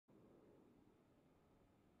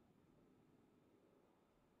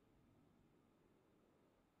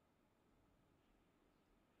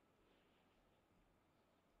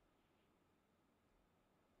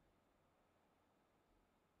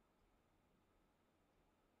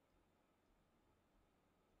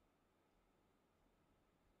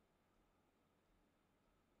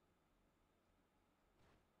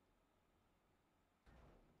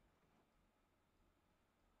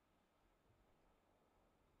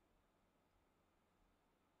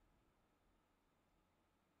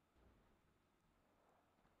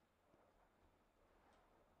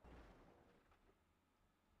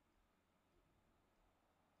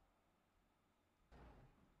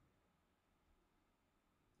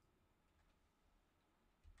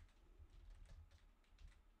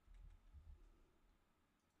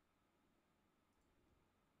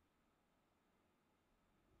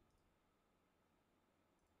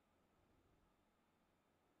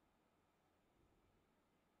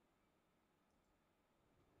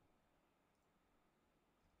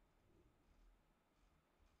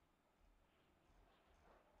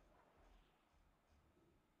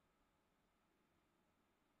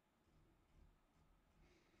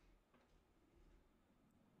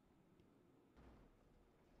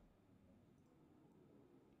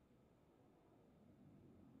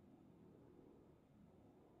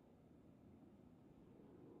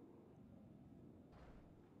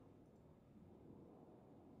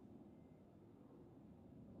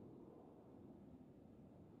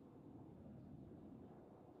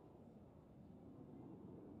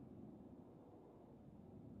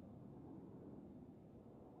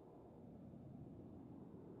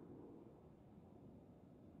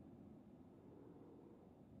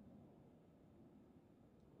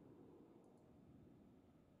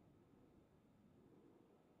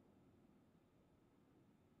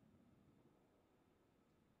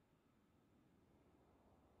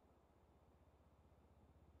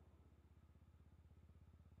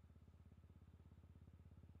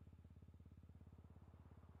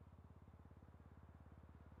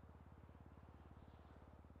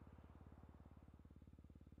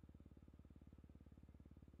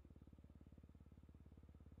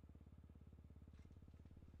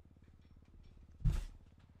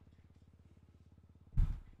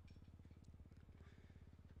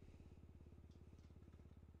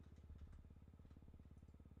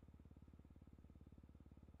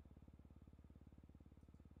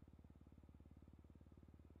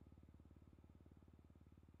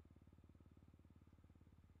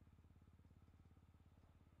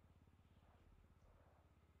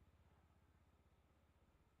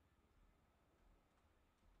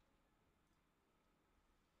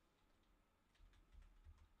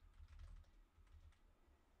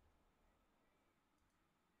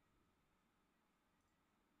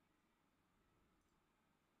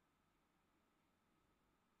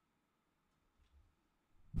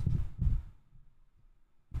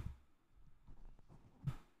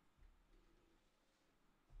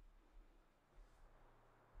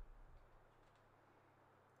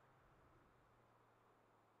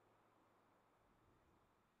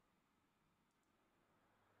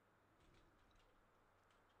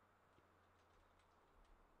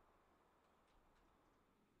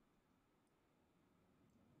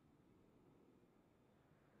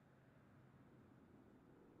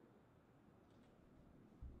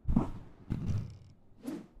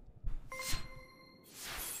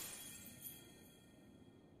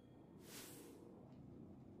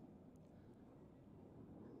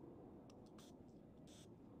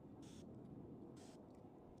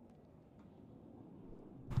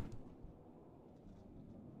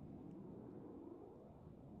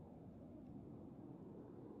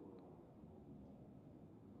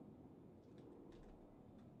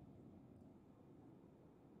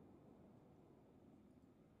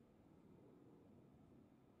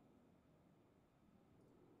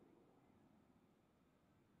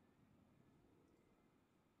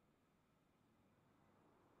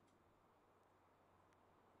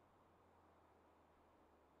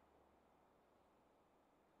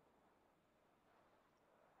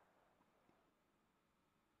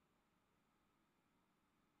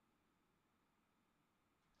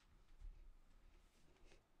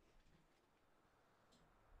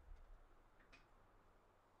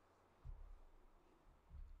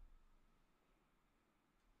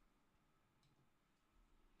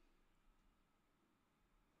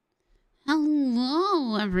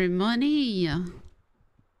Hello, everybody. How's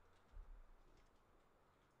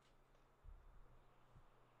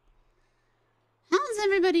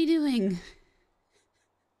everybody doing?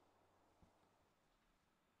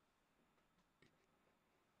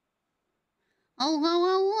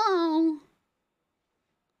 Hello.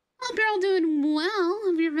 Hope you're all doing well.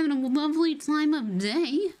 Hope you're having a lovely time of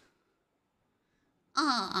day.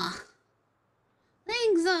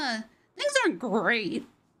 Things aren't great.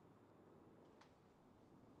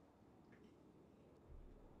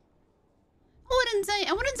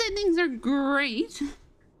 I wouldn't say things are great.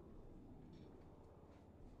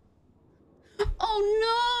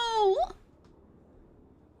 Oh no!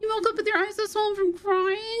 You woke up with your eyes so swollen from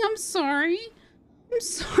crying? I'm sorry.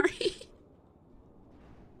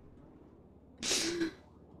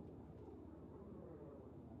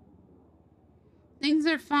 Things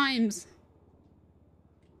are fine.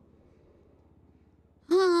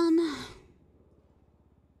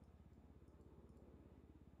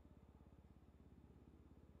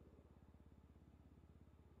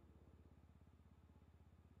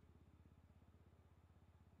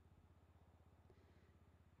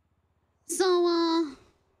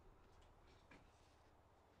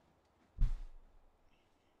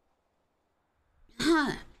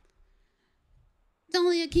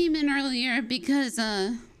 Dahlia came in earlier because,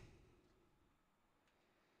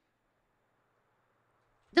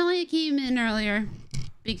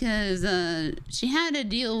 she had to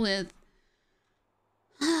deal with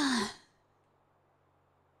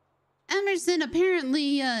Emerson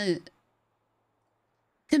apparently,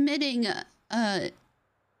 committing,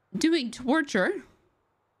 doing torture.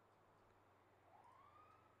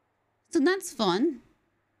 So that's fun.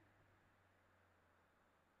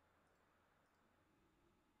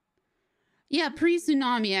 Yeah,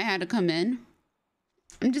 pre-tsunami I had to come in.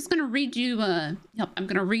 I'm just gonna read you,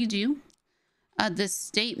 this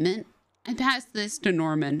statement. I passed this to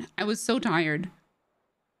Norman. I was so tired.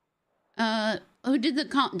 Who did the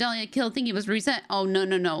Dahlia kill think he was reset? Oh,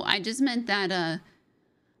 no. I just meant that,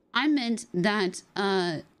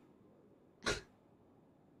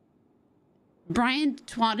 Brian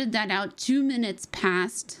twatted that out 2 minutes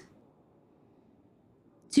past.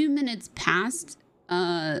 2 minutes past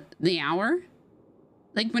the hour.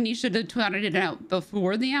 Like when he should have twatted it out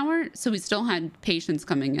before the hour. So we still had patients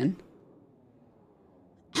coming in.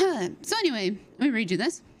 So anyway, let me read you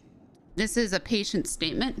this. This is a patient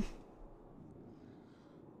statement.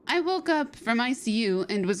 I woke up from ICU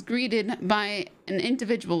and was greeted by an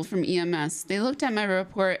individual from EMS. They looked at my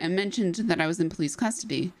report and mentioned that I was in police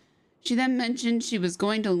custody. She then mentioned she was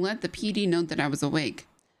going to let the PD know that I was awake.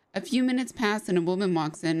 A few minutes pass and a woman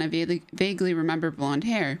walks in. I vaguely remember blonde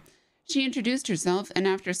hair. She introduced herself and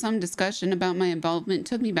after some discussion about my involvement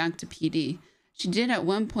took me back to PD. She did at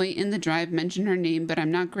one point in the drive mention her name, but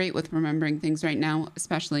I'm not great with remembering things right now,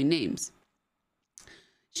 especially names.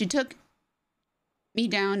 She took me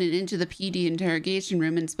down and into the PD interrogation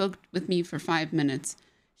room and spoke with me for 5 minutes.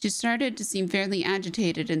 She started to seem fairly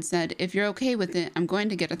agitated and said, "If you're okay with it, I'm going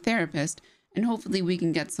to get a therapist and hopefully we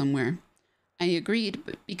can get somewhere." I agreed,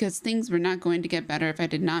 but because things were not going to get better if I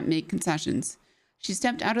did not make concessions. She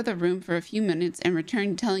stepped out of the room for a few minutes and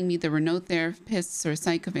returned telling me there were no therapists or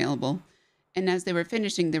psych available. And as they were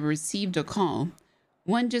finishing, they received a call.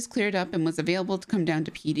 One just cleared up and was available to come down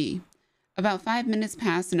to PD. About 5 minutes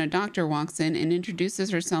pass and a doctor walks in and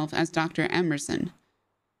introduces herself as Dr. Emerson.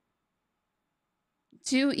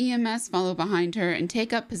 2 EMS follow behind her and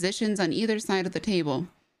take up positions on either side of the table,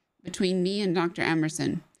 between me and Dr.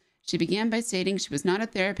 Emerson. She began by stating she was not a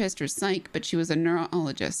therapist or psych, but she was a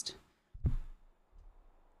neurologist.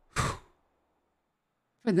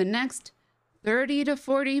 For the next 30 to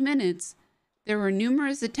 40 minutes, there were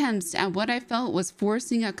numerous attempts at what I felt was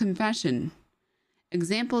forcing a confession.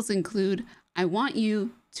 Examples include, I want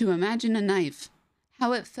you to imagine a knife,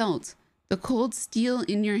 how it felt, the cold steel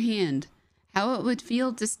in your hand, how it would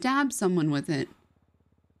feel to stab someone with it.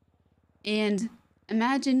 And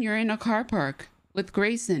imagine you're in a car park with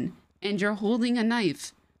Grayson and you're holding a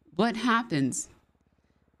knife. What happens?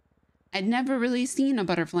 I'd never really seen a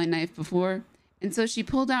butterfly knife before, and so she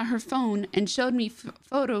pulled out her phone and showed me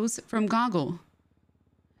photos from Goggle.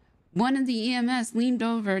 One of the EMS leaned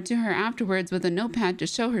over to her afterwards with a notepad to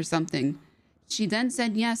show her something. She then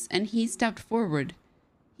said yes, and he stepped forward.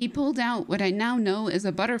 He pulled out what I now know is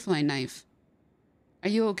a butterfly knife. Are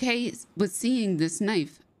you okay with seeing this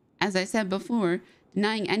knife? As I said before,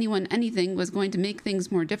 denying anyone anything was going to make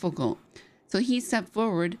things more difficult. So he stepped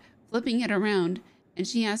forward, flipping it around, and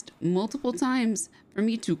she asked multiple times for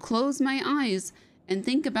me to close my eyes and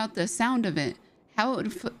think about the sound of it, how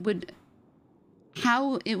it would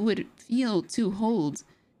how it would feel to hold,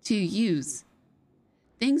 to use.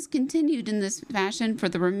 Things continued in this fashion for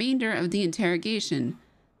the remainder of the interrogation.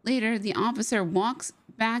 Later, the officer walks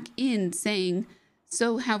back in saying,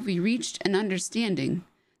 "So have we reached an understanding?"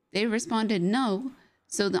 They responded no,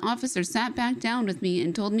 so the officer sat back down with me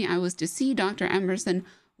and told me I was to see Dr. Emerson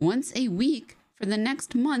once a week for the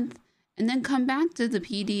next month and then come back to the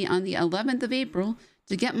PD on the 11th of April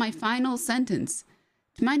to get my final sentence.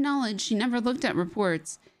 To my knowledge, she never looked at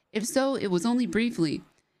reports. If so, it was only briefly.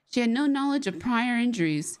 She had no knowledge of prior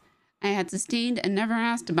injuries I had sustained and never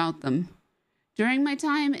asked about them. During my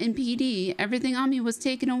time in PD, everything on me was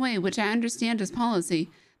taken away, which I understand is policy,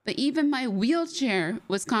 but even my wheelchair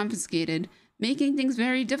was confiscated, making things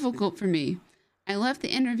very difficult for me. I left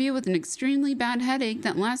the interview with an extremely bad headache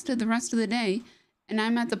that lasted the rest of the day, and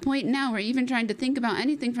I'm at the point now where even trying to think about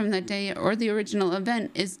anything from that day or the original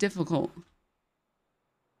event is difficult.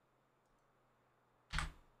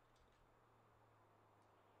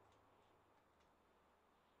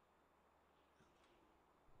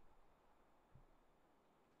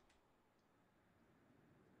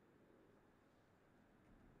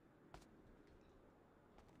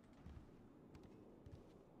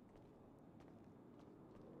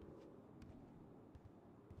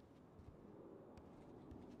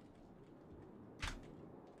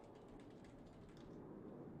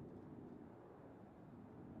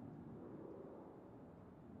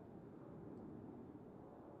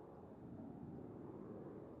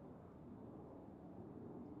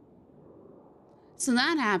 So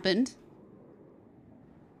that happened.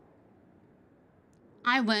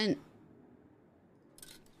 I went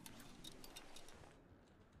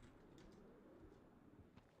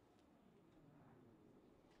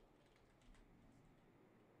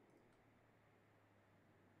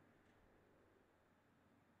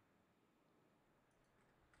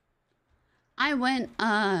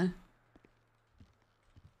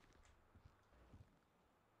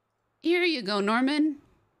here you go, Norman.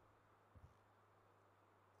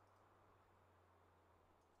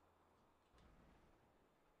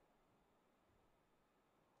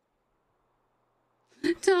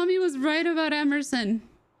 Tommy was right about Emerson.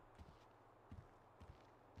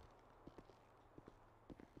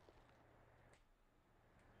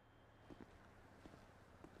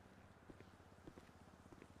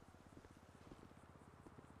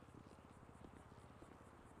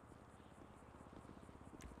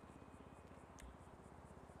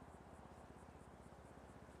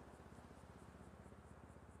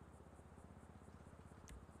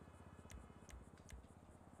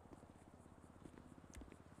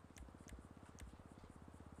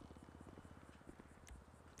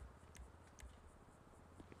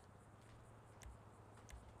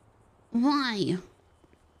 Why?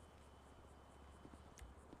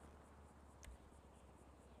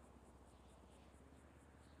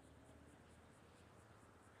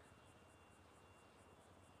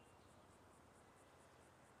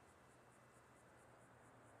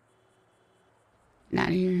 Get out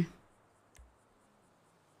of here.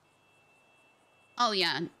 Oh,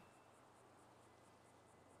 yeah.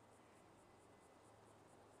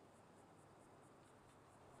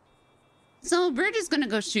 So we're just gonna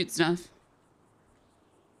go shoot stuff.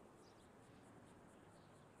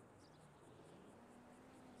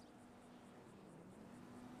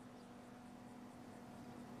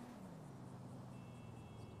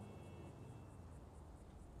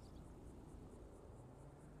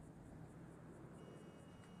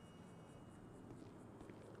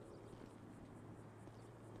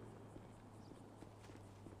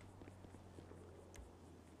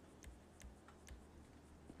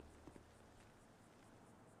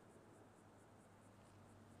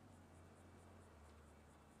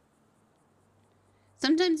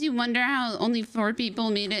 Sometimes you wonder how only 4 people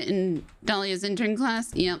made it in Dahlia's intern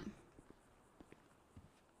class. Yep.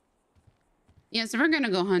 Yeah, so we're gonna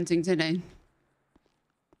go hunting today.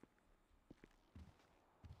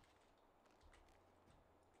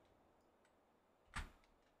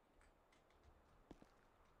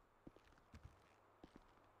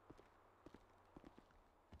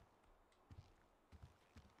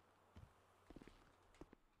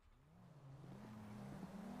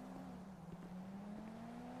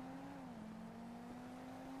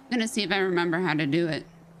 I'm gonna see if I remember how to do it.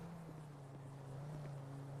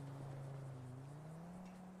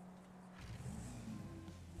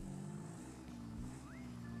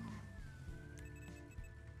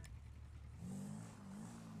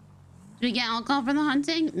 Do we get alcohol for the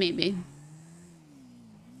hunting? Maybe.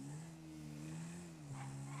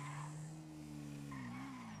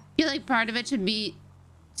 I feel like part of it should be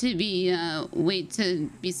To be, wait to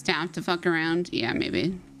be staffed to fuck around? Yeah,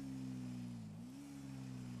 maybe.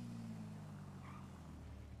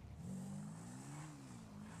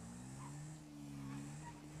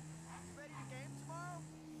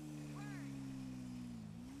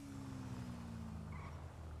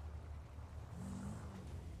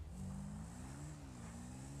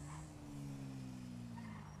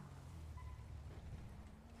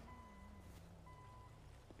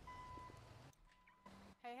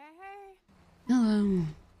 Hey, hey, hey. Hello.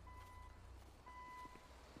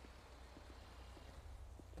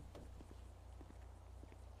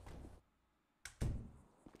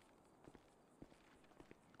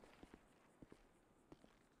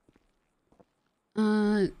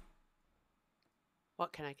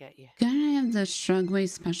 What can I get you? Can I have the Shrugway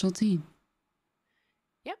specialty?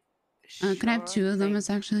 Yep. Can I have two of them,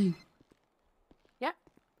 actually? Yep.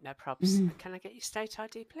 No probs. Can I get your state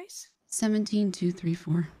ID, please?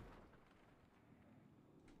 17234.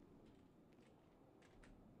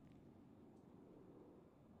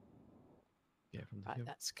 Yeah, from the Right, hill.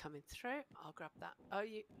 that's coming through. I'll grab that. Oh,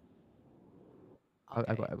 you.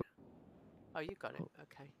 I got it. Oh, you got it. Cool.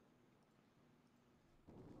 Okay.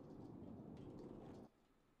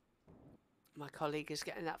 My colleague is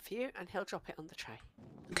getting that for you, and he'll drop it on the tray.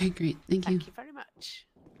 Okay, great. Thank you. Thank you very much.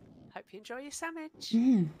 Hope you enjoy your sandwich.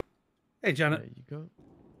 Hey, Janet. There you go.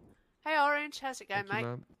 Hey, Orange. How's it going, Thank you,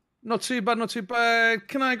 mate? ma'am. Not too bad, not too bad.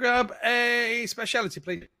 Can I grab a speciality,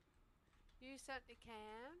 please? You certainly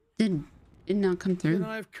can. Did not come through. Can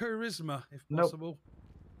I have charisma, if Nope. possible?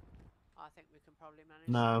 I think we can probably manage.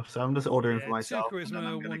 No, so I'm just ordering for Yeah, myself, two and then charisma,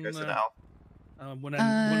 I'm going to go sit one,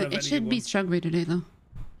 out. It should be Strugway today, though.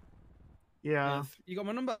 Yeah, you got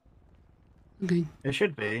my number? Okay. it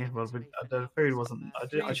should be. Well, the food wasn't. I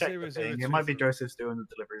checked the thing. It might be Joseph's doing the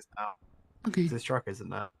deliveries now. Okay. His truck isn't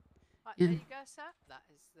there. Right, Yeah. there you go, sir. That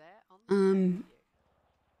is there on the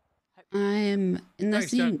I am,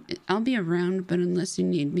 unless you, I'll be around, but unless you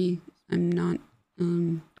need me, I'm not,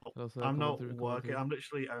 Hello, sir. I'm Coming not through, coming working. through. I'm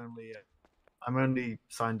literally only. I'm only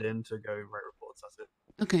signed in to go write reports. That's it.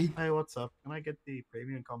 Okay. Hey, what's up? Can I get the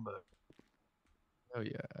premium combo? Oh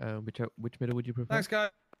yeah. Which middle would you prefer? Thanks, guy.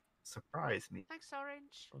 Surprise me. Thanks,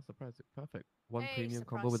 Orange. Oh, surprise! Perfect. One Hey, premium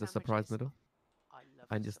surprise combo with a surprise sandwiches. middle. I love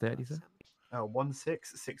And a your steady, surprise sir. sandwich.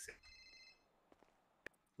 1666.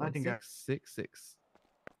 Nightingale. 1666.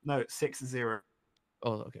 No, 60.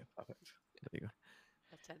 Oh, okay. Perfect. There you go.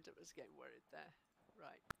 Attendant was getting worried there.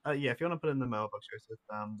 Right. Yeah, if you want to put it in the mailbox, Joseph,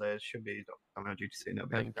 there should be a doctor coming on duty soon. It'll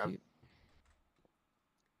be able to Thank grab. you.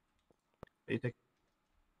 You take.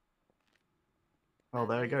 Oh, And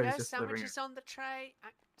there you go. Go. He's just delivering Sandwiches on the tray.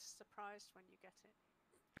 Act surprised when you get it.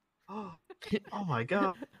 Oh my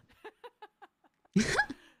god.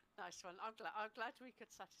 Nice one. I'm glad we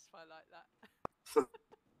could satisfy like that.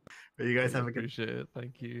 But you guys have a good. Appreciate it.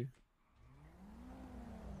 Thank you.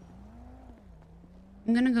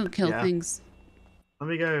 I'm gonna go kill things. Let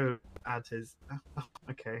me go add his.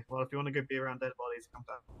 Okay. Well, if you want to go be around dead bodies, come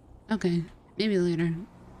down. Okay. Maybe later.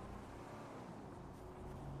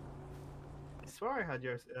 I swear I had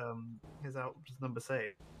your his number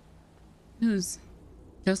saved. Who's?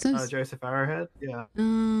 Joseph's? Joseph Arrowhead. Yeah.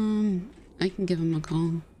 I can give him a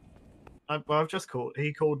call. Well, I've just called.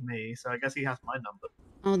 He called me, so I guess he has my number.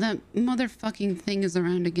 Oh, that motherfucking thing is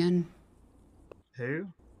around again. Who?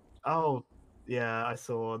 Oh, yeah. I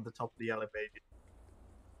saw the top of the yellow baby.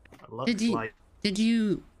 Did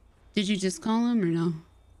you just call him or no?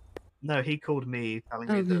 No, he called me telling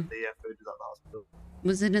me that the food is at the hospital.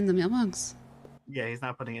 Was it in the mailbox? Yeah, he's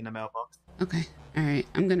now putting it in the mailbox. Okay. All right.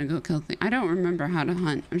 I'm gonna go kill things. I don't remember how to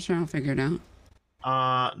hunt. I'm sure I'll figure it out.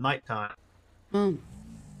 Nighttime. Well,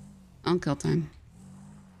 I'll kill time.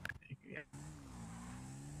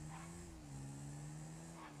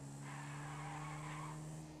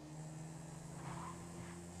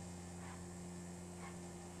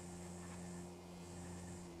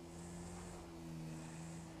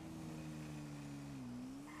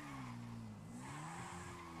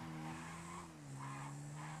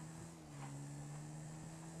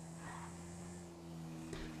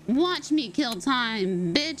 Watch me kill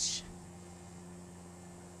time, bitch.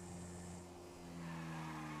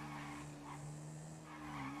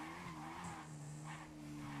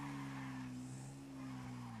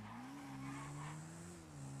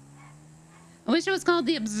 I wish it was called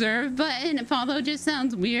the observe button. If although just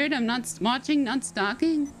sounds weird, I'm not watching, not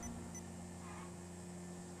stalking.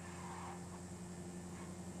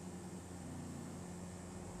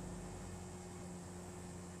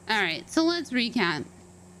 All right, so let's recap.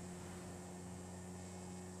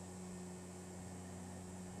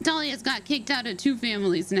 Dahlia's got kicked out of 2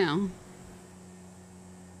 families now.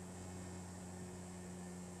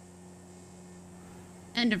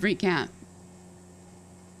 End of recap.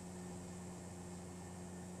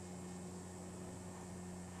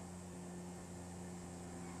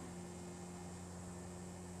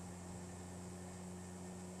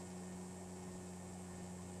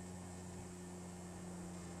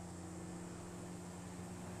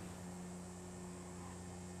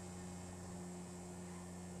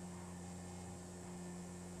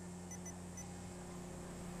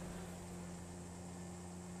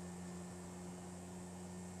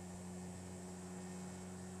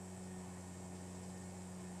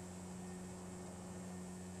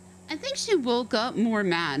 I think she woke up more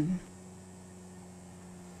mad.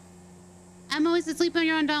 I'm always asleep when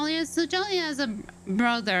you're on Dahlia. So Dahlia has a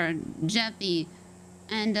brother, Jeffy.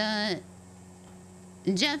 And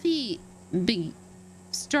Jeffy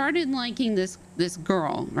started liking this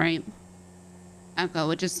girl, right? Echo,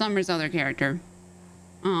 which is Summer's other character.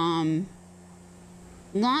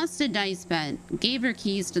 Lost a dice bet, gave her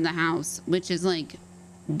keys to the house, which is like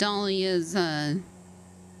Dahlia's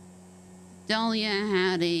Dahlia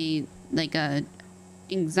had a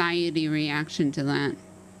anxiety reaction to that.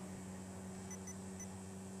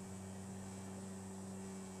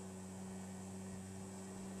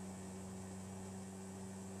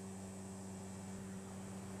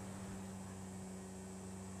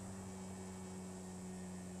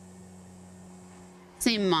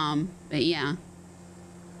 Same mom, but yeah.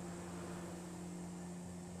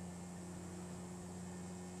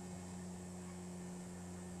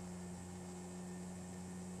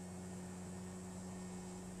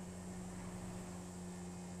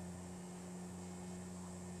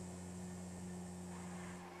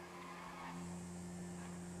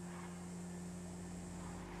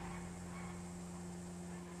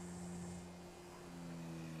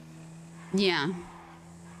 Yeah.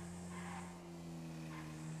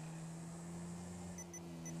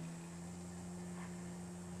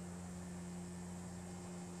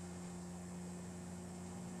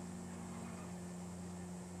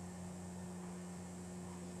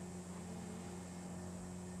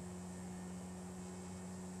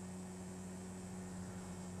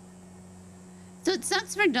 So it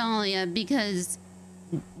sucks for Dahlia because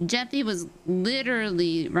Jeffy was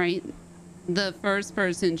literally, right, the first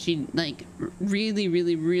person she like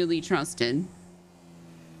really trusted.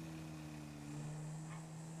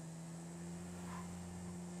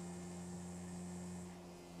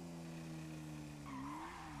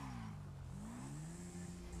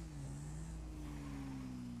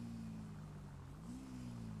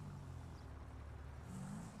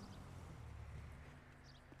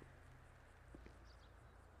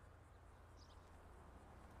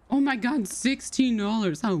 Oh my god,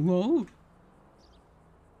 $16. How low?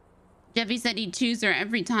 Jeffy said he'd choose her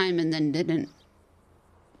every time and then didn't.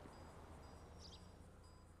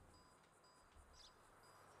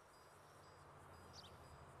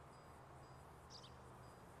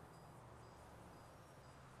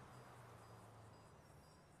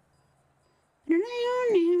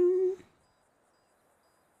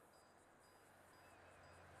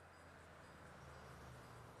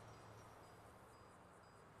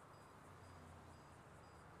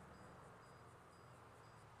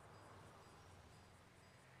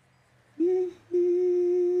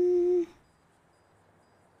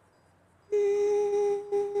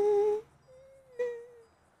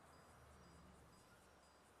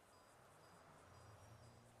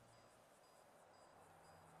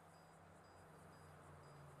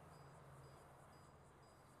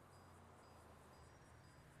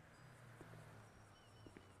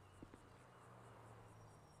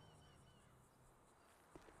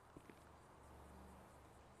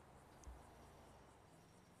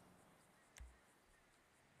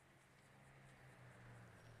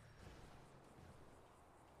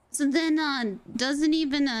 So then, doesn't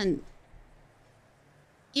even,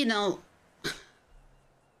 you know,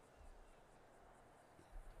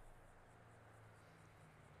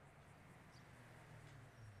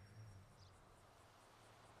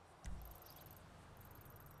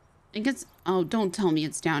 I guess, oh, don't tell me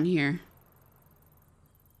it's down here.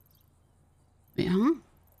 Wait, huh?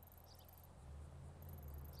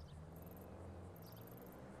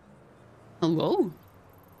 Hello?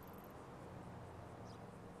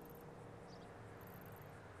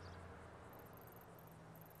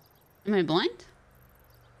 Am I blind?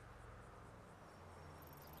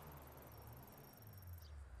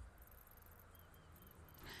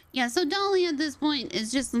 Yeah, so Dolly at this point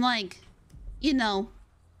is just like, you know,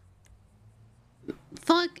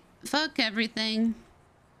 fuck everything.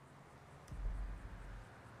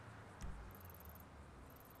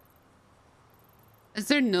 Is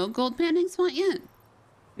there no gold panning spot yet?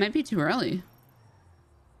 Might be too early.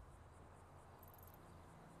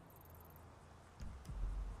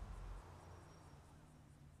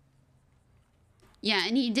 Yeah,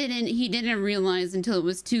 and he didn't realize until it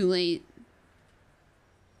was too late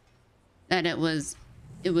that it was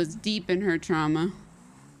deep in her trauma.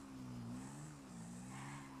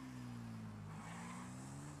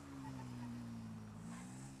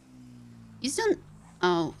 You still...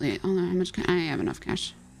 Oh, wait, hold on. How much I have enough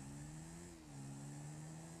cash.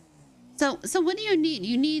 So what do you need?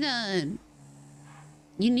 You need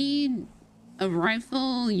a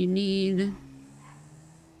rifle, you need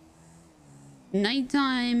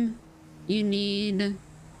nighttime, you need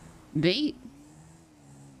bait,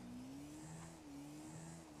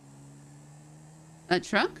 a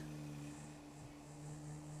truck?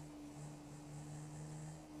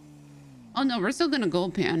 Oh no, we're still gonna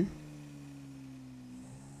gold pan.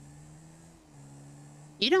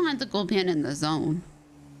 You don't have the gold pan in the zone.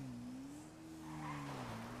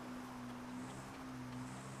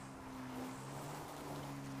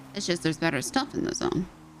 It's just there's better stuff in the zone.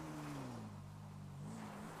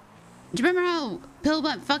 Do you remember how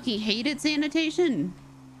Pillbutt fucking hated sanitation?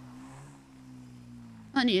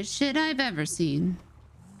 Funniest shit I've ever seen.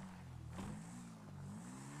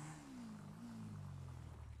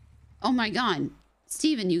 Oh my god.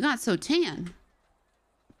 Steven, you got so tan.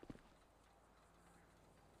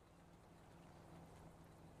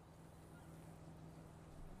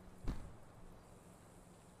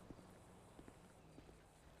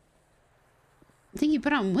 I think you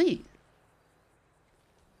put on weight.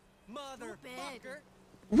 Motherfucker!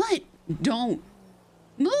 What? Don't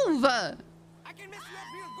move. I can mess you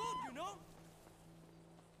up real good, you know?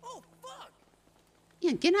 Oh, fuck!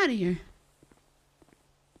 Yeah, get out of here.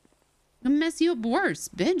 I'm gonna mess you up worse,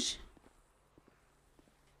 bitch.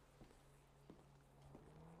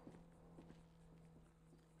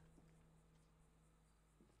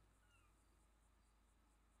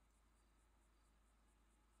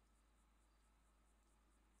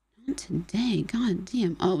 Not today. God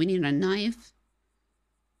damn. Oh, we need a knife.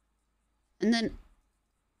 And then,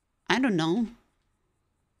 I don't know.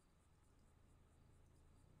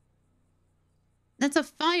 That's a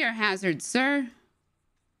fire hazard, sir.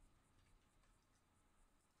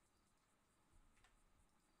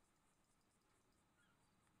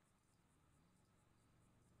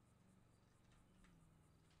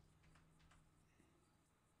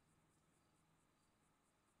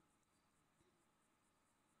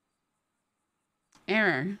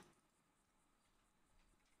 Error.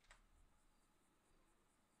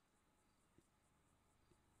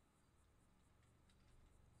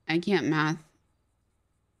 I can't math.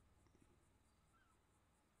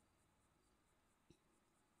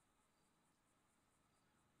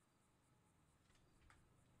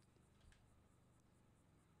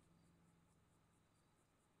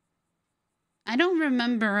 I don't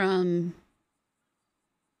remember,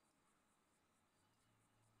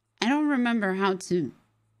 I don't remember how did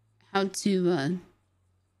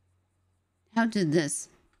this?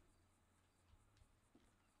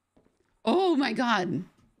 Oh my god.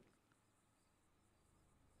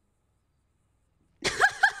 I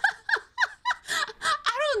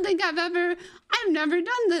don't think I've never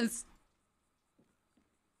done this.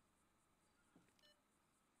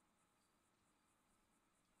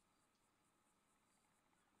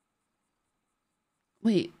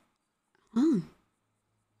 Wait. Huh.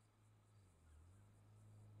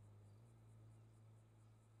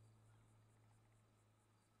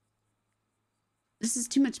 This is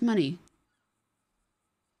too much money.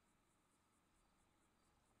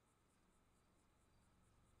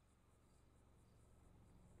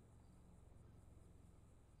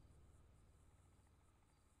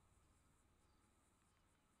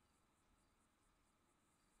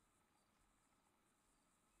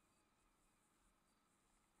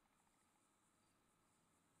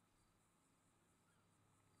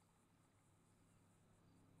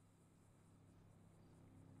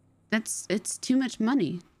 It's too much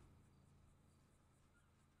money.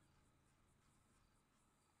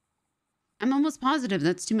 I'm almost positive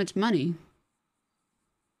that's too much money.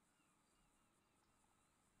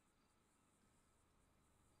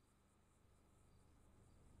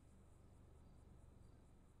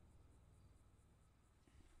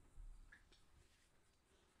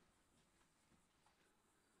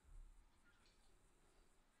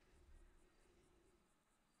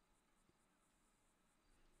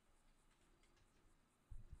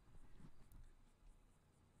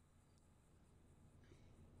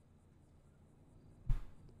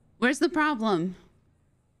 Where's the problem?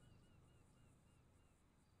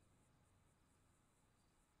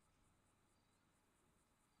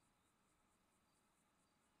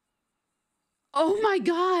 Oh my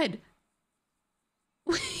god.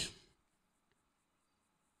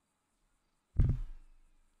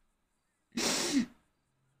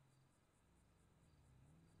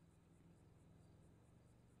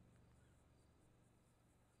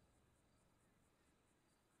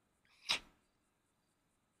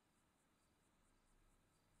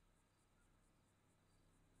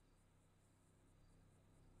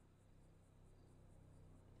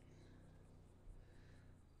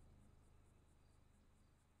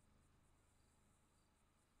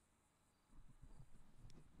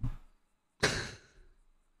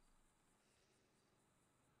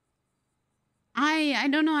 I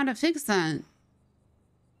don't know how to fix that.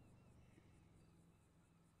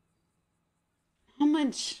 How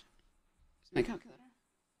much? Where's my calculator?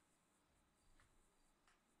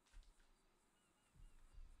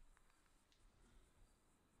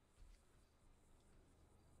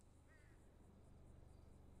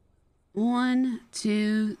 One,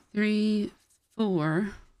 two, three, four.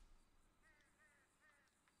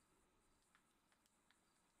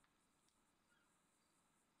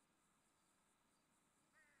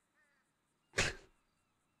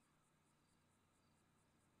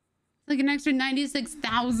 Like an extra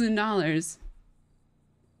 $96,000.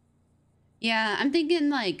 Yeah, I'm thinking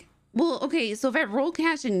like, well, okay, so if I roll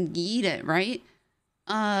cash and yeet it, right?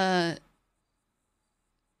 Yeah,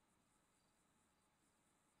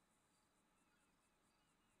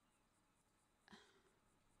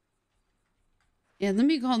 let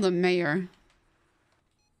me call the mayor.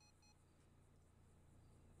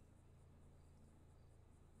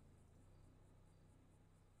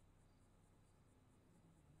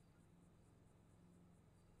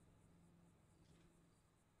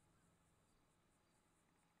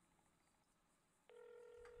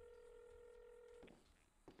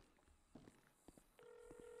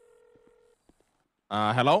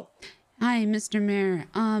 Hello? Hi, Mr. Mayor.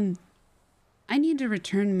 I need to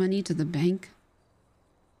return money to the bank.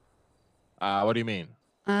 What do you mean?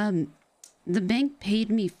 The bank paid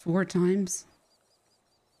me 4 times.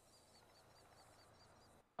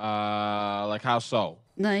 Like how so?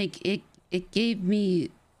 Like it gave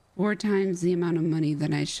me 4 times the amount of money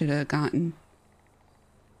that I should have gotten.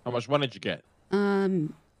 How much money did you get?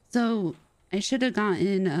 So I should have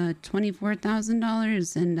gotten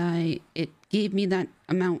 $24,000, and it gave me that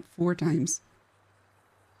amount 4 times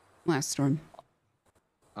last storm.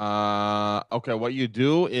 Okay, what you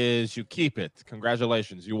do is you keep it.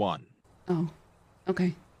 Congratulations, you won. Oh,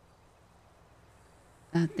 okay.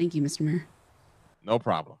 Thank you, Mr. Mayor. No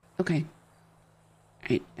problem. Okay. All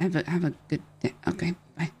right. Have a good day. Okay.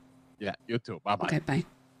 Bye. Yeah, you too. Bye-bye. Okay. Bye.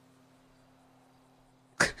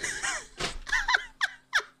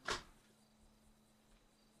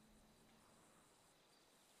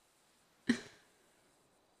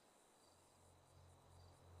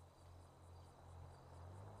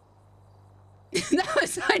 That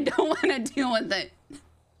was, I don't want to deal with it.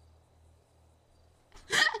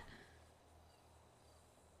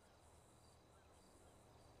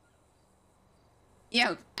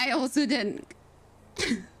 Yeah, I also didn't.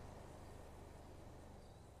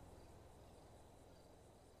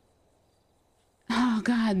 Oh,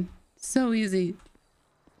 God. So easy.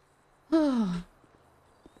 Oh.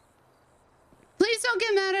 Please don't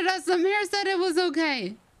get mad at us. The mayor said it was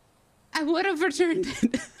okay. I would have returned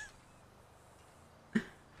it.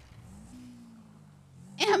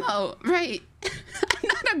 Ammo, right. I'm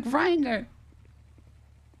not a grinder.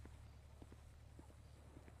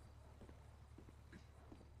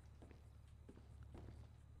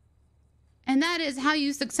 And that is how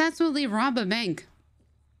you successfully rob a bank.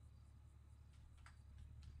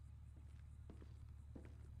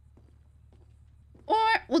 Or,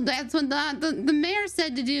 well, that's what the mayor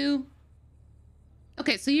said to do.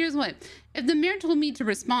 Okay, so here's what. If the mayor told me to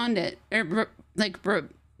respond it, or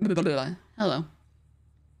hello.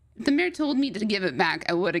 If the mayor told me to give it back,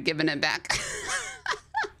 I would have given it back.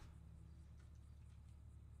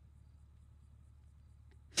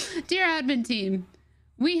 Dear admin team,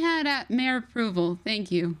 we had mayor approval.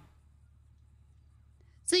 Thank you.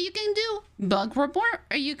 So you can do bug report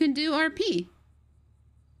or you can do RP.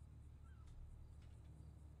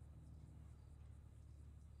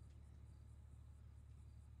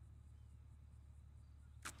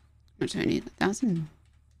 How much do I need? 1,000?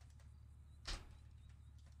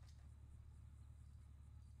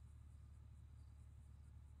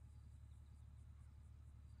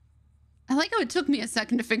 I like how it took me a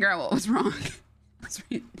second to figure out what was wrong. It's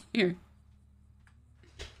right here.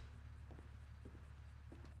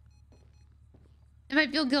 If I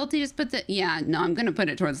feel guilty, just put the... Yeah, no, I'm going to put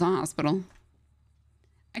it towards the hospital.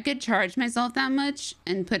 I could charge myself that much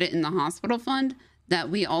and put it in the hospital fund that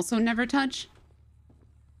we also never touch.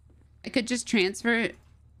 I could just transfer it.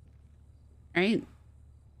 Right?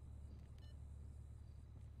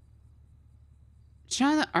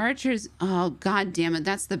 Charlotte Archer's... Oh, God damn it.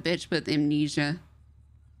 That's the bitch with amnesia.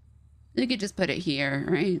 You could just put it here,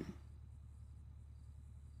 right?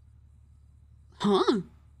 Huh?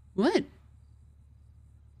 What?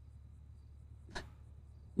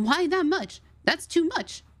 Why that much? That's too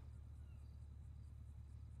much.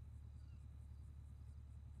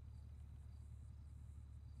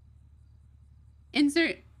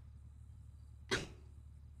 Insert...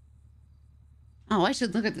 Oh, I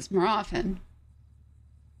should look at this more often.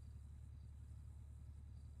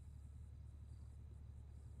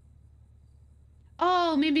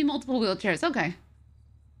 Oh, maybe multiple wheelchairs. Okay.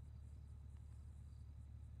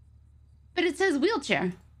 But it says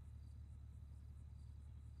wheelchair.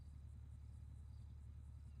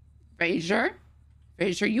 Fraser?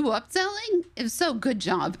 Fraser, you upselling? If so, good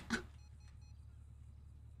job.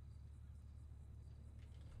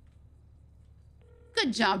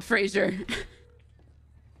 Good job, Fraser.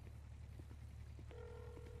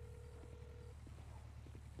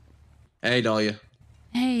 Hey, Dahlia.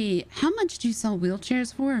 Hey, how much do you sell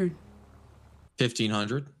wheelchairs for?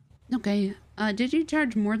 1,500. Okay. Did you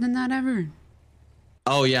charge more than that ever?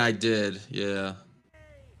 Oh yeah, I did. Yeah.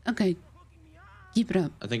 Okay. Keep it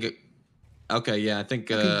up. I think it. Okay, yeah. I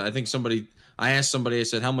think. Okay. I think somebody. I asked somebody. I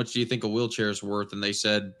said, "How much do you think a wheelchair is worth?" And they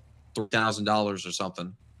said $3,000 or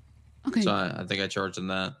something. Okay. So I think I charged them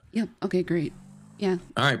that. Yep. Okay, great. Yeah.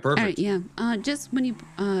 All right, perfect. All right, yeah. Just when you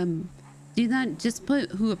do that, just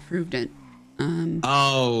put who approved it.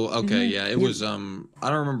 Oh, okay, yeah. It Yep. was. I don't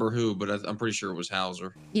remember who, but I'm pretty sure it was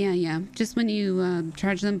Hauser. Yeah, yeah. Just when you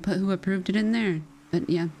charge them, put who approved it in there. But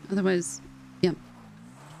yeah, otherwise, yep.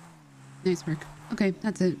 Nice work. Okay,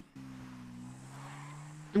 that's it.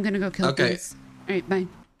 I'm gonna go kill Okay. things. All right, bye.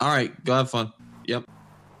 All right, go have fun. Yep.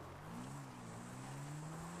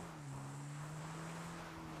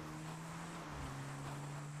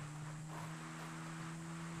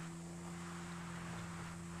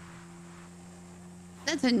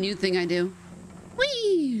 That's a new thing I do.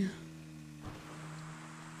 Whee!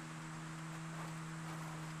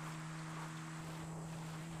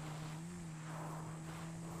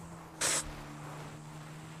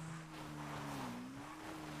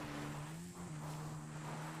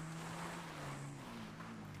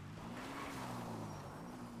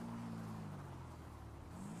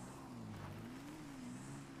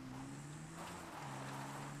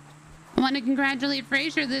 I want to congratulate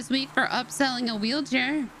Fraser this week for upselling a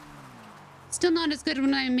wheelchair. Still not as good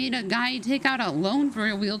when I made a guy take out a loan for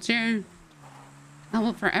a wheelchair. That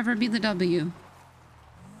will forever be the W.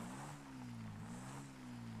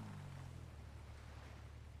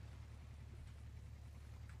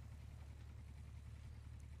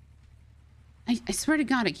 I swear to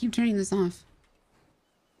God, I keep turning this off.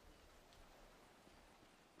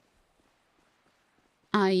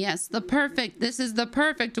 Ah, yes, this is the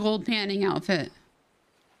perfect gold panning outfit.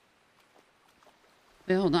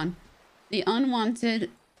 Wait, hold on. The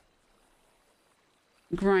unwanted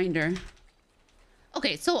grinder.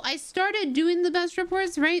 Okay, so I started doing the best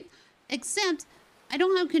reports, right? Except I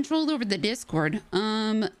don't have control over the Discord.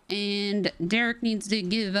 And Derek needs to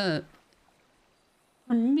give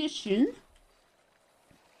permission.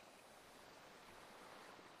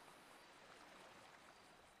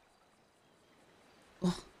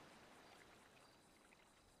 Oh.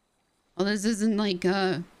 Well, this isn't like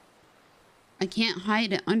I can't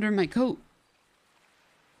hide it under my coat.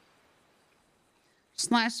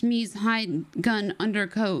 Slash me's hide gun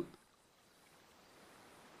undercoat.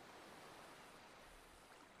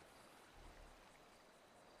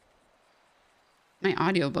 My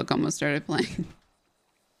audiobook almost started playing.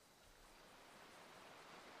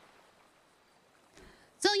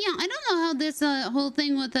 So yeah, I don't know how this whole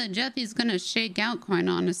thing with Jeffy's gonna shake out, quite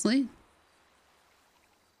honestly.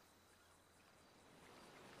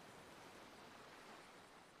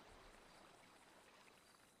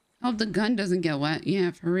 Hope the gun doesn't get wet.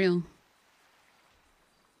 Yeah, for real.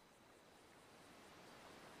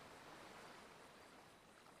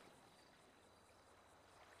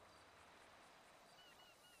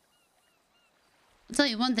 I'll tell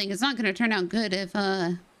you one thing, it's not gonna turn out good if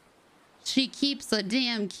she keeps the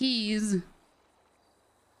damn keys.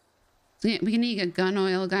 So yeah, we can need to get gun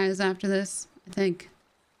oil, guys, after this, I think.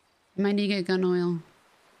 We might need to get gun oil.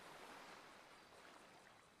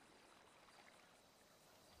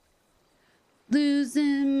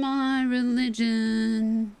 Losing my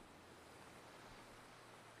religion.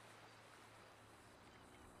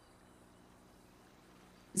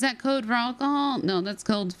 Is that code for alcohol? No, that's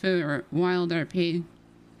code for wild RP.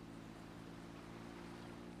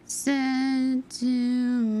 Said too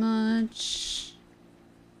much.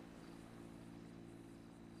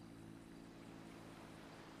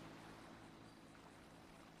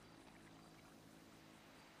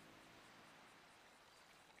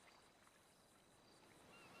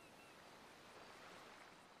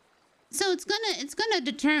 So it's gonna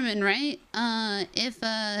determine, right? If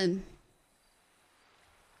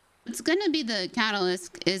it's gonna be the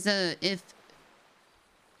catalyst is if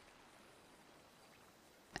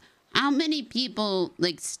how many people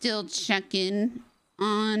like still check in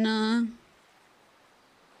on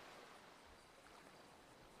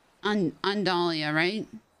Dahlia, right?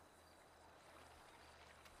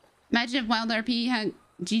 Imagine if Wild RP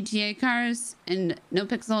GTA cars, and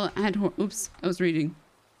NoPixel had oops, I was reading.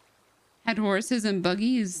 Had horses and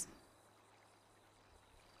buggies.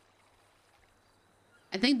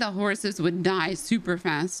 I think the horses would die super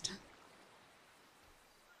fast.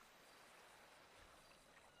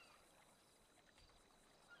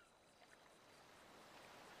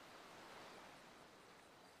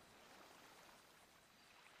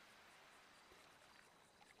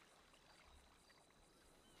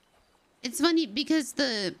 It's funny because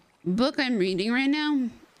the book I'm reading right now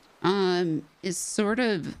is sort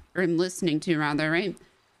of, or I'm listening to rather, right?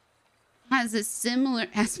 Has a similar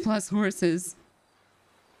S plus horses.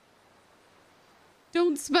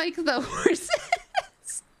 Don't spike the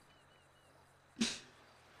horses.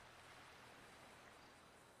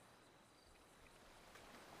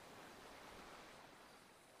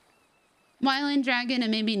 Wyland Dragon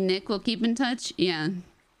and maybe Nick will keep in touch. Yeah.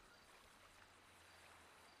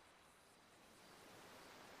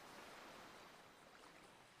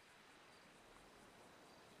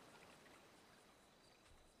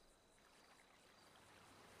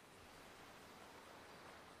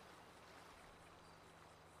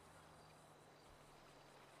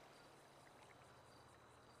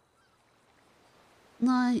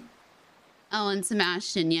 Like, oh, and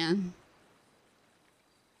Sebastian, yeah.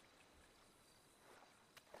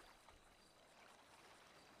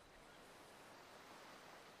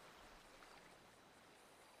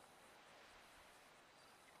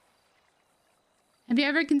 Have you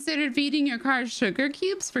ever considered feeding your car sugar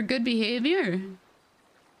cubes for good behavior?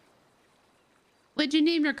 What'd you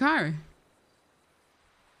name your car?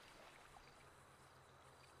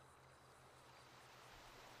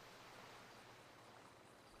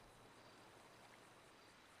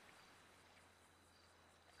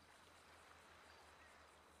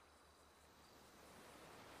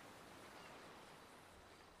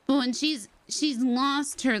 But when she's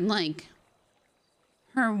lost her, like,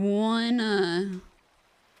 her one,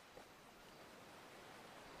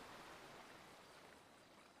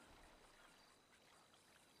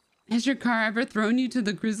 has your car ever thrown you to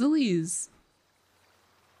the Grizzlies?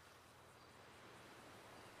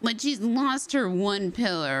 When she's lost her one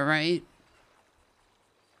pillar, right?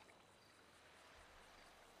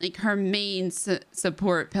 Like her main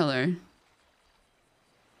support pillar.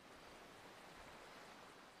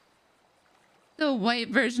 The white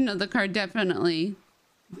version of the car definitely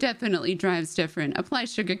drives different. Apply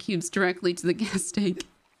sugar cubes directly to the gas tank.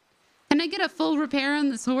 Can I get a full repair on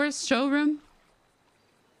this horse showroom?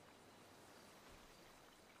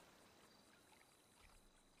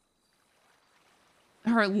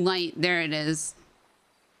 Her light, there it is.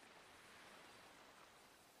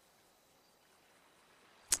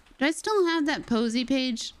 Do I still have that Posey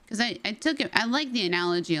page? Because I took it, I like the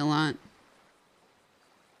analogy a lot.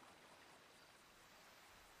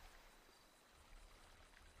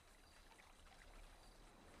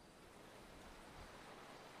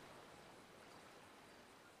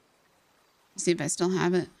 See if I still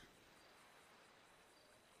have it.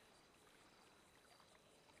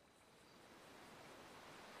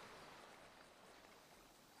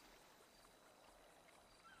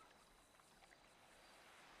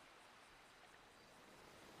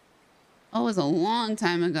 Oh, it was a long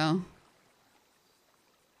time ago.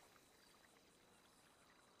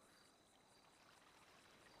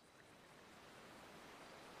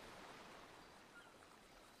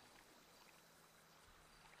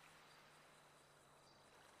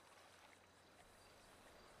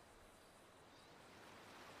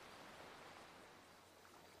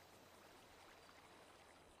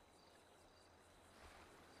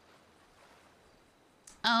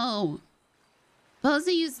 Oh,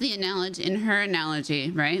 Posey used the analogy in her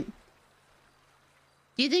analogy, right?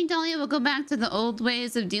 Do you think Dahlia will go back to the old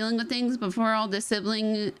ways of dealing with things before all the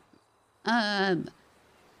sibling, how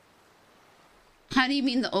do you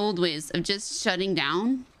mean the old ways of just shutting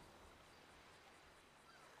down?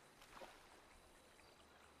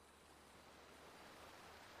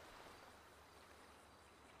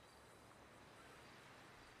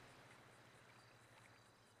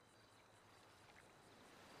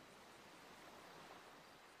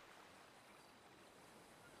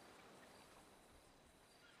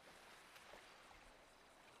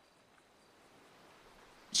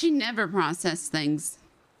 She never processed things,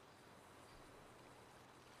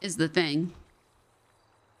 is the thing.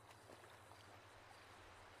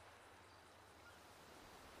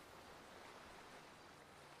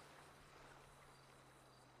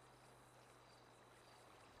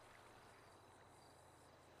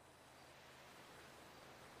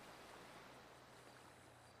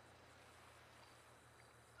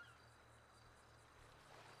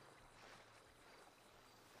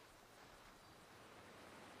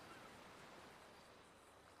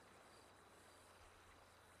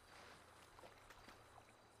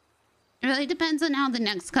 really depends on how the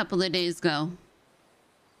next couple of days go.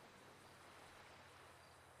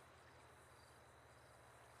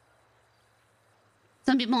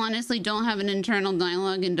 Some people honestly don't have an internal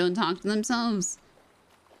dialogue and don't talk to themselves.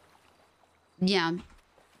 Yeah.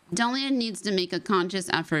 Dahlia needs to make a conscious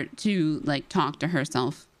effort to, like, talk to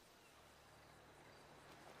herself.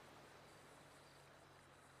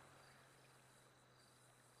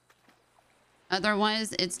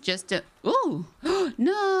 Otherwise, it's just a... Ooh!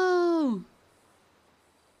 No!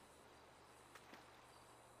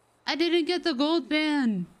 I didn't get the gold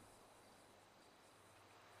band.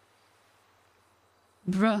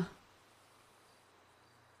 Bruh.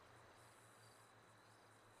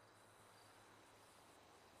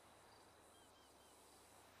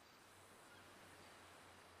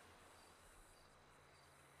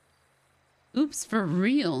 Oops, for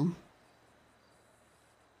real.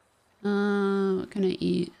 What can I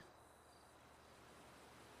eat?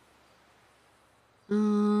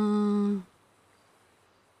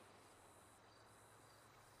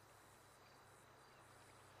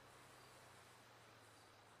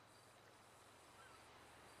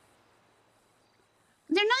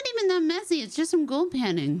 They're not even that messy. It's just some gold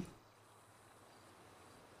panning.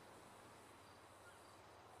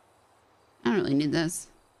 I don't really need this.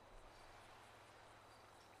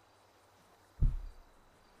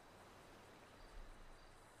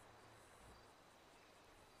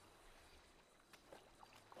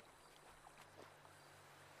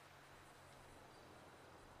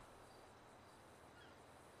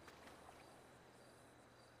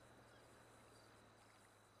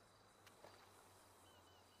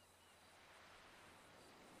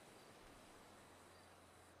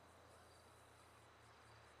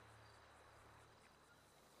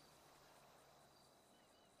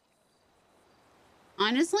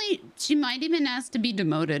 Honestly, she might even ask to be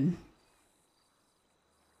demoted.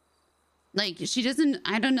 Like, she doesn't...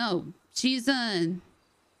 I don't know. She's,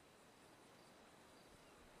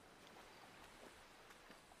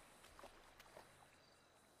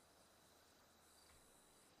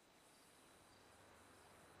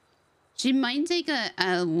 She might take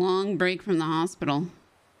a long break from the hospital.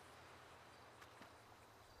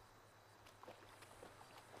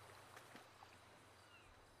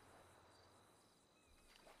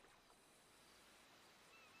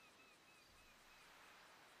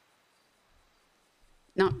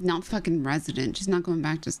 Not fucking resident. She's not going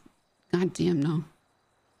back to... Goddamn, no.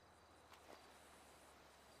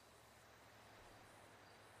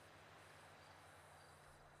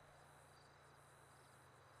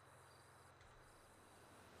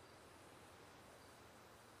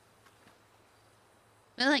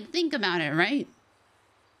 But, like, think about it, right?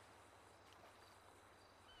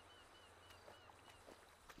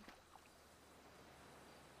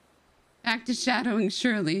 Back to shadowing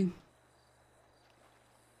Shirley.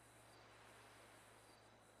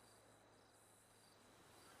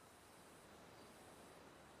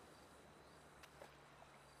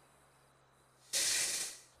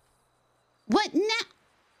 What now?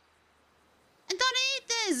 I thought I ate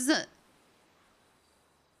this.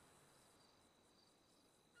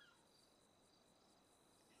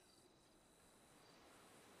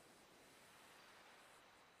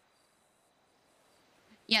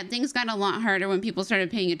 Yeah, things got a lot harder when people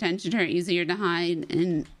started paying attention to her, easier to hide,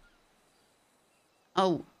 and...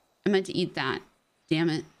 Oh, I meant to eat that. Damn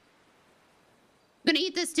it. I'm gonna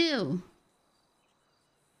eat this too.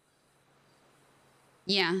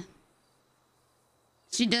 Yeah.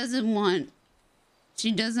 She doesn't want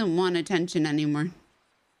attention anymore.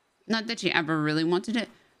 Not that she ever really wanted it.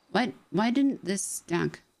 Why didn't this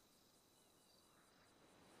stack?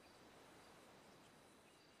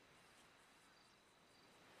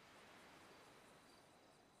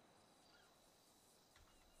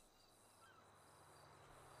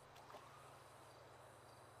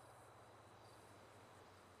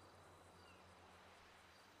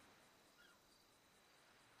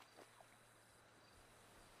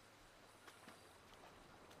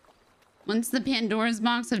 Once the Pandora's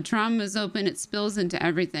box of trauma is open, it spills into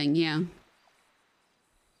everything, yeah.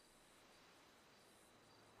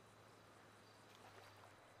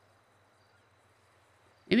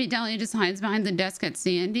 Maybe Dahlia just hides behind the desk at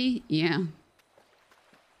Sandy? Yeah.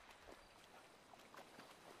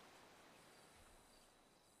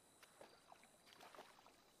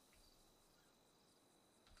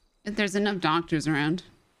 If there's enough doctors around,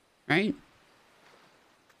 right?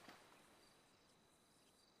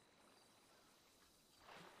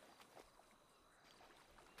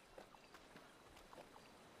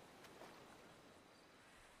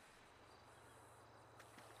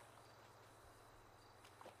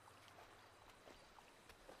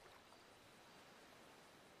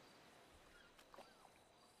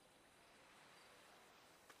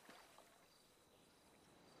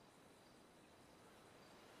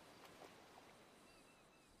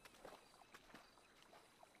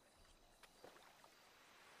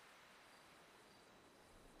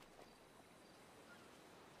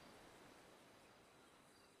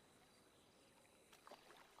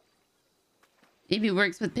 Maybe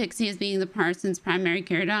works with Pixie as being the Parsons' primary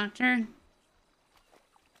care doctor.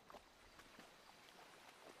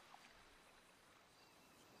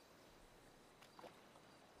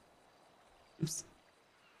 Oops.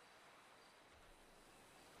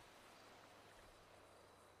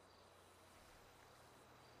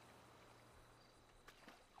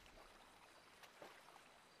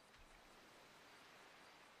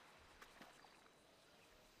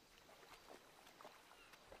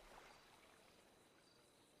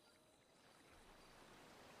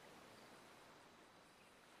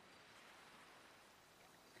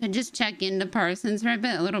 Could just check into Parsons for a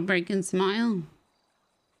bit, a little break and smile.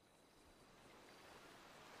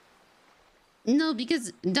 No,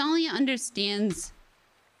 because Dahlia understands.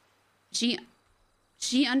 She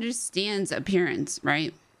understands appearance,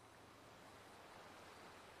 right?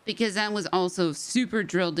 Because that was also super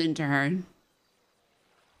drilled into her.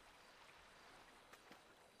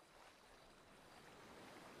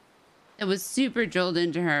 It was super drilled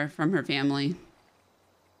into her from her family.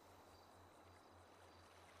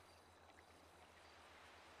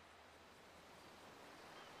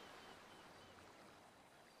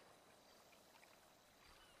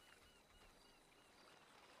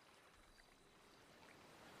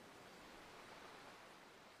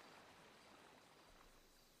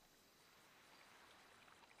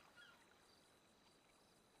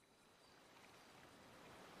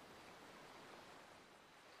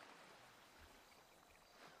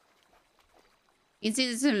 You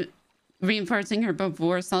see this reinforcing her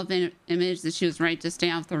before self-image that she was right to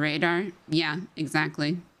stay off the radar? Yeah,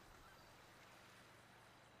 exactly.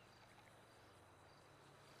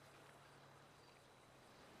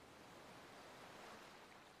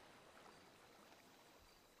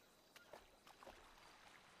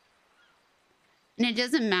 And it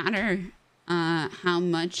doesn't matter how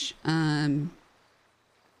much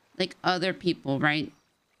like other people, right?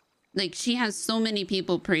 Like she has so many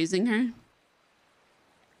people praising her.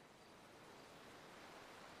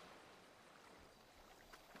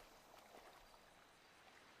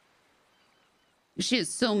 She has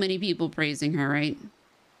so many people praising her, right?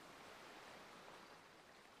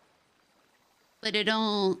 But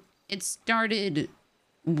it started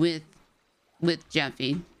with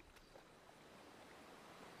Jeffy.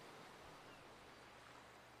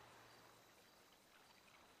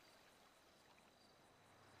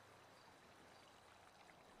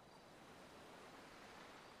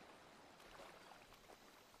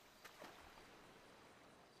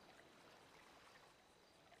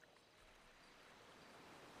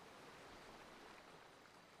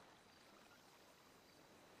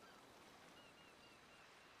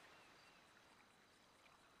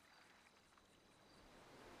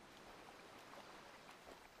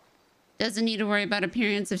 Doesn't need to worry about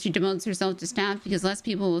appearance if she demotes herself to staff because less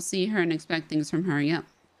people will see her and expect things from her. Yep.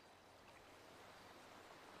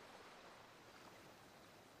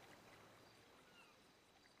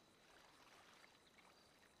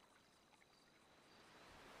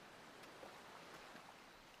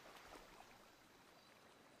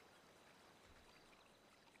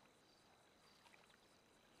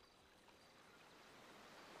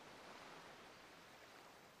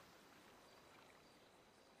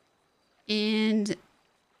 And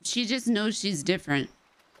she just knows she's different.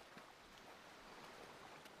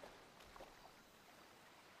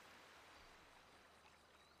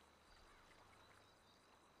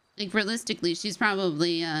 Like realistically, she's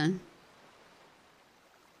probably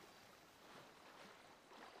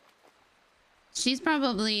she's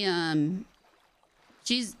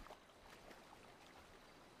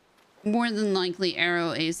more than likely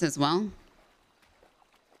Arrow Ace as well.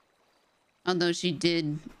 Although she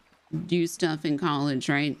did do stuff in college,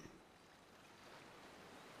 right?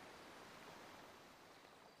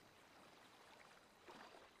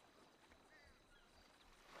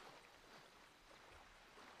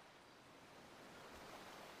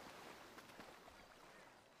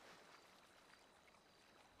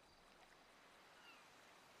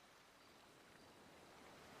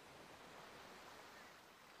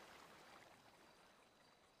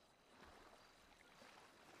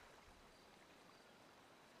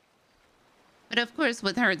 But of course,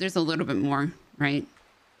 with her, there's a little bit more, right?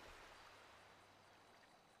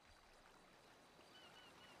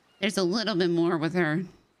 There's a little bit more with her.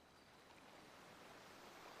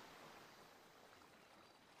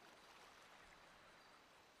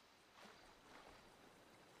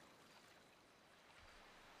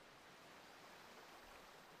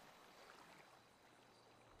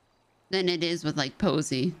 Than it is with like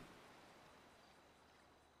Posey.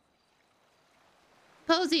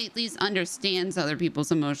 Posey at least understands other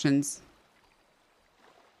people's emotions.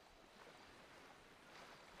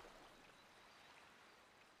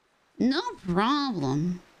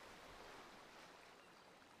 problem.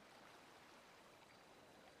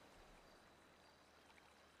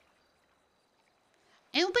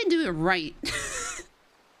 I hope I do it right.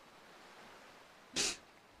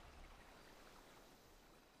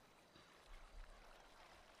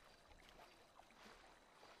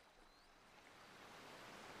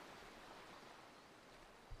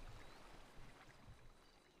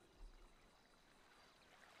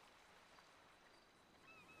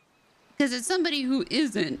 Because it's somebody who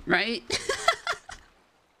isn't, right?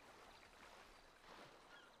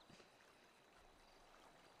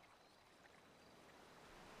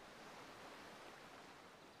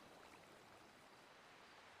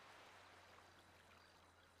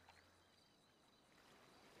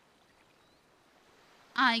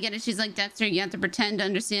 I get it. She's like, Dexter, you have to pretend to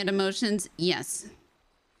understand emotions. Yes.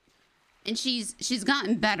 And she's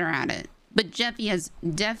gotten better at it. But Jeffy has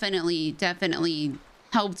definitely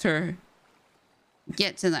helped her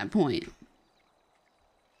get to that point.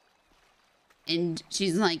 And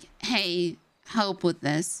she's like, hey, help with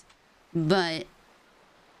this. But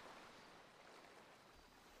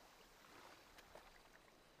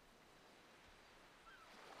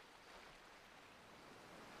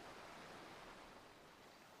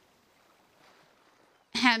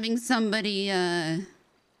having somebody,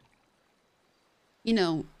 you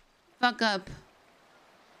know, fuck up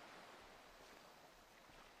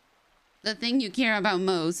the thing you care about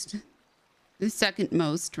most, the second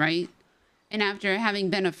most, right? And after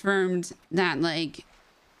having been affirmed that, like,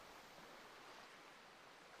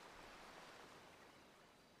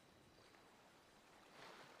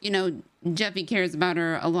 you know, Jeffy cares about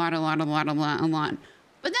her a lot. But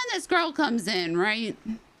then this girl comes in, right?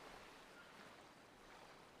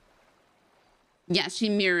 Yeah, she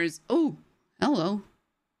mirrors. Oh, hello.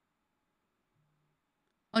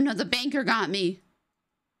 Oh no, the banker got me.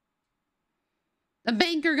 The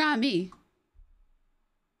banker got me.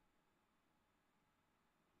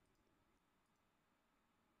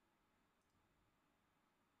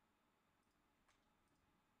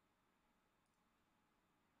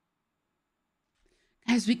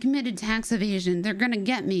 Guys, we committed tax evasion. They're gonna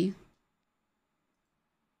get me.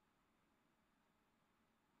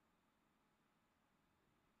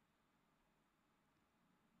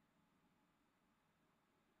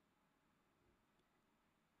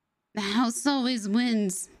 The house always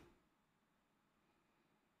wins.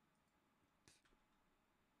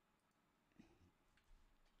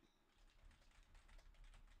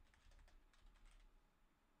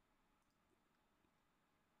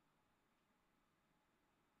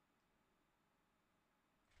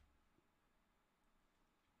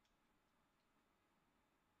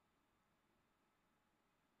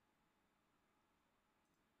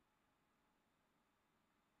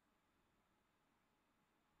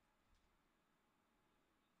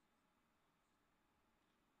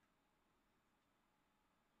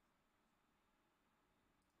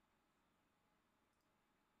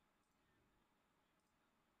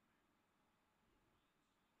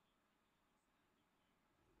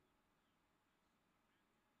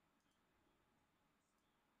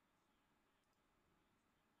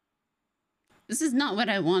 This is not what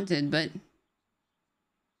I wanted, but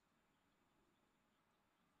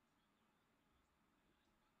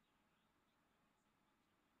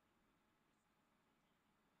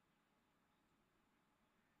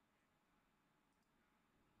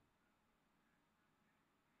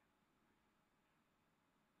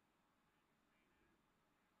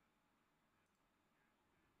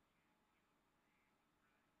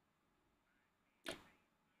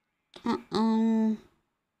uh-oh.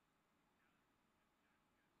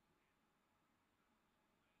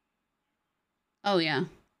 Oh yeah.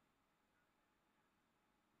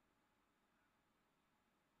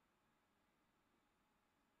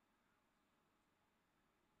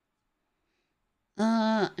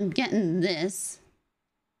 I'm getting this.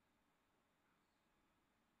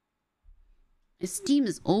 My Steam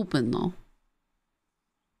is open though.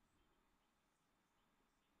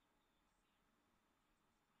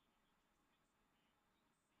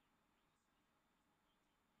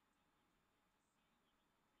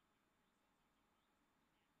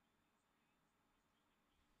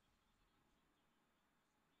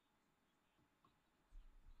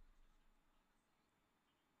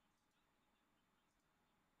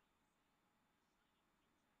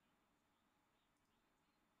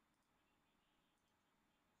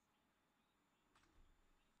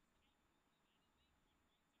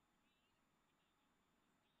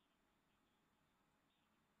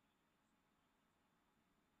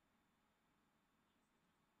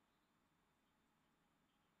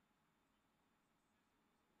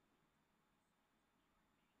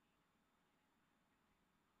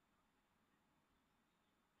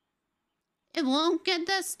 It won't get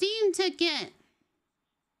the Steam ticket.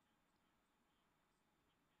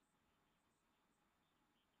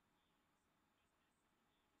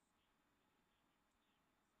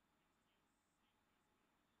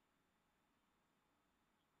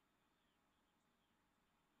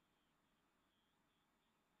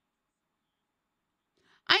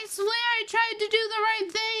 I swear I tried to do the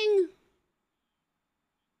right thing.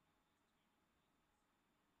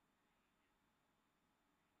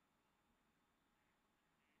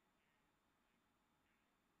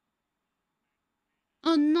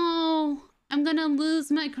 Oh no, I'm gonna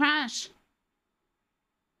lose my crash.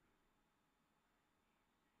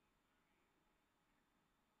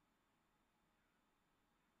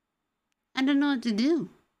 I don't know what to do.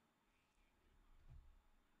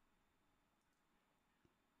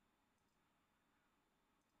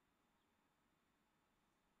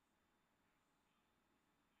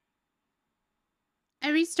 I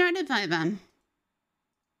restarted by them.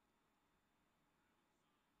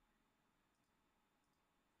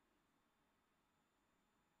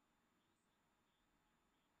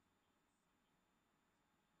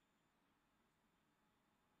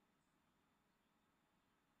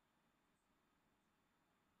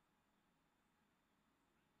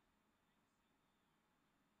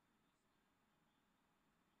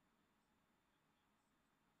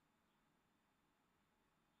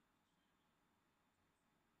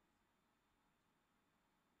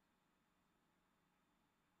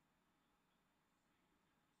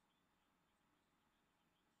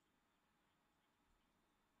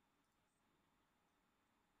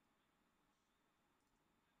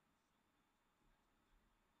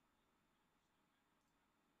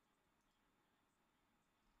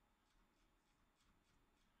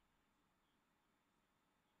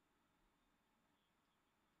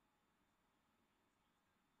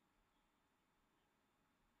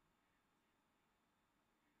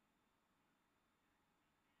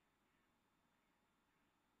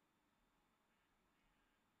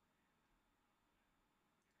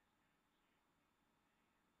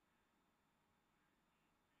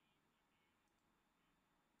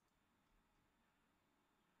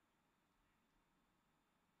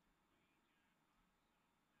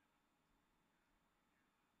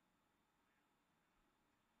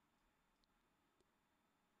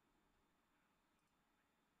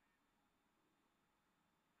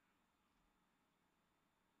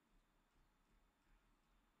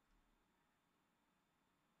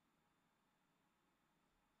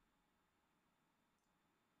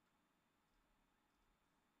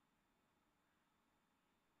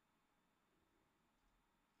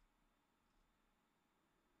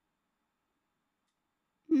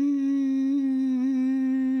 Mm.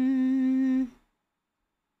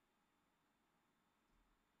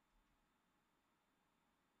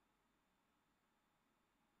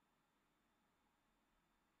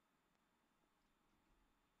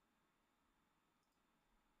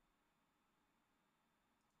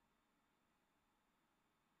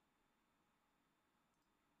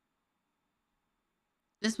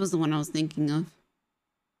 This was the one I was thinking of.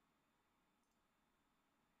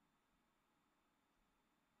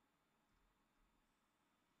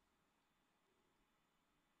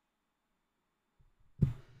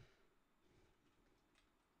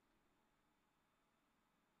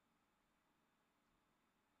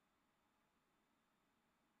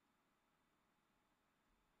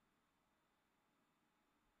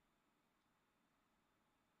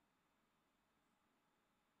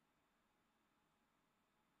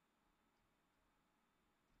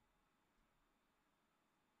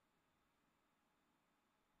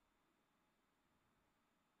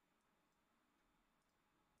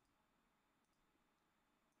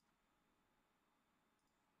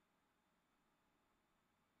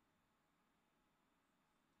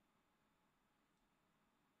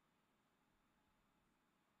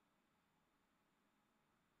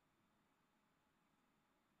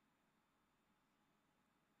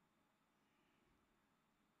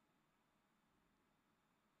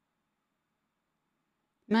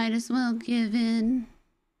 Might as well give in.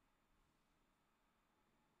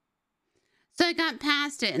 So I got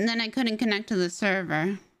past it and then I couldn't connect to the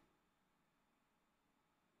server.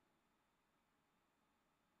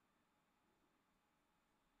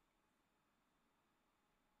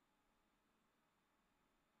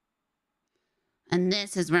 And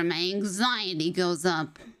this is where my anxiety goes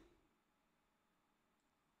up.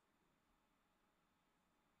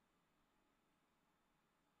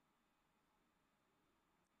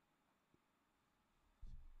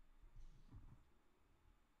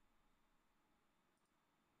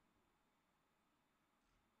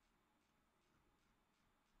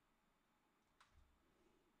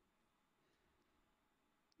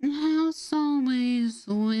 Chaos always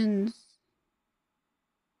wins.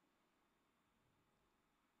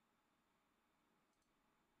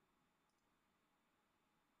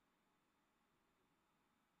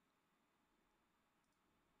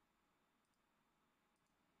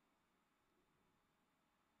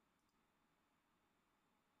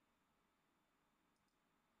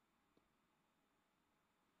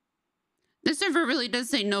 This server really does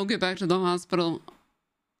say no, get back to the hospital.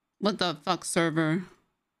 What the fuck, server?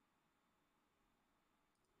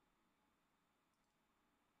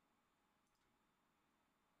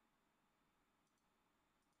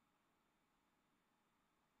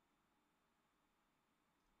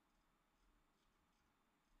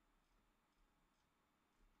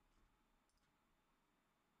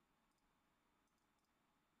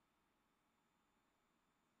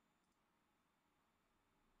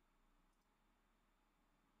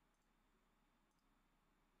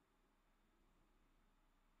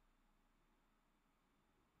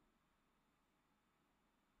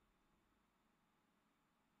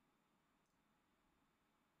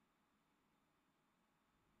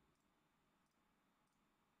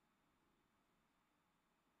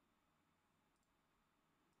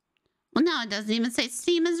 Well, now it doesn't even say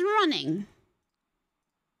Steam is running.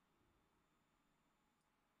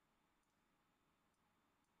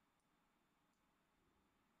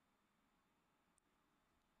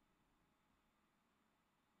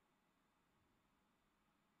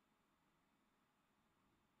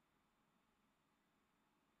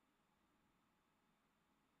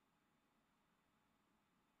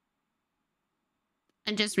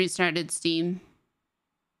 I just restarted Steam.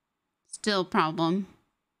 Still problem.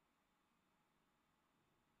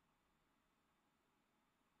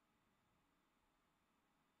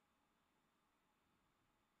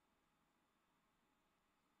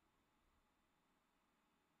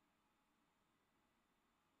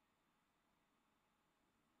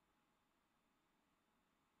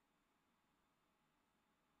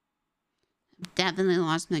 Definitely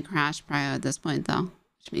lost my crash prio at this point, though,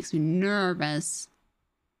 which makes me nervous.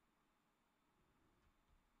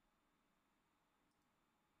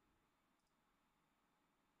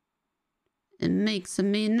 It makes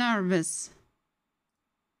me nervous.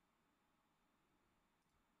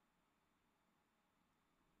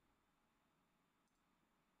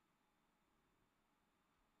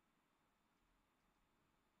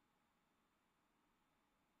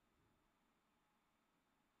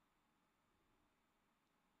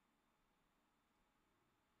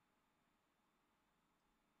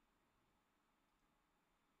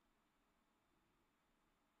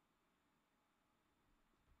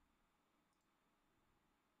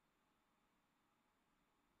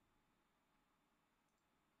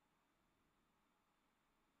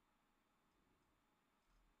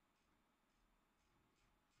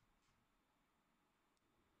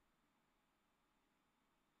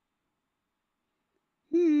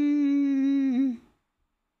 Hmm.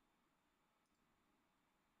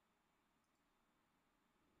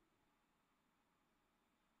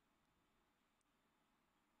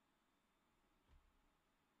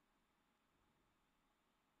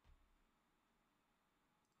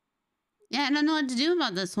 Yeah, I don't know what to do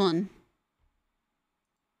about this one.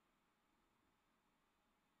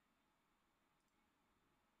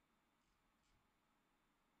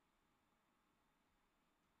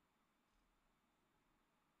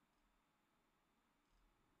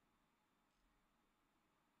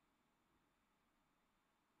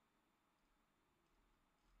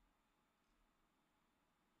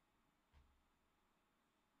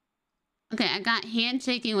 Okay, I got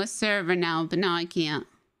handshaking with server now, but now I can't.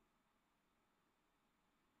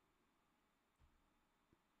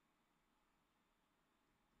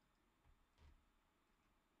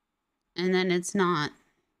 And then it's not.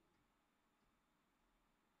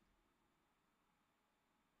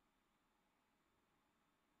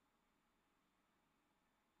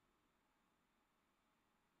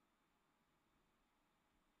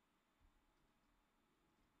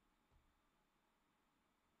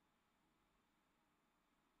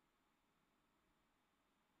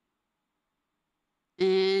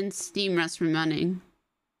 And Steam rest running.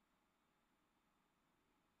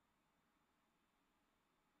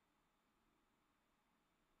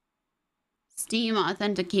 Steam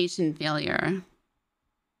authentication failure.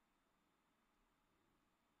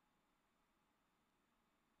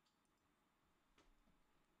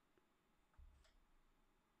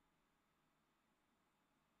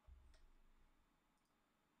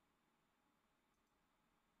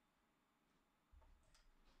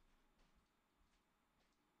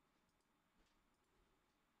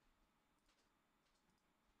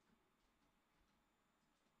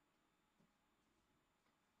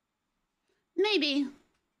 Maybe.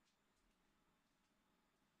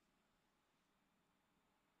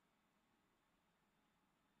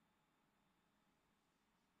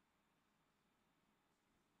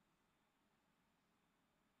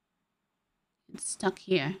 It's stuck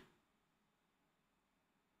here.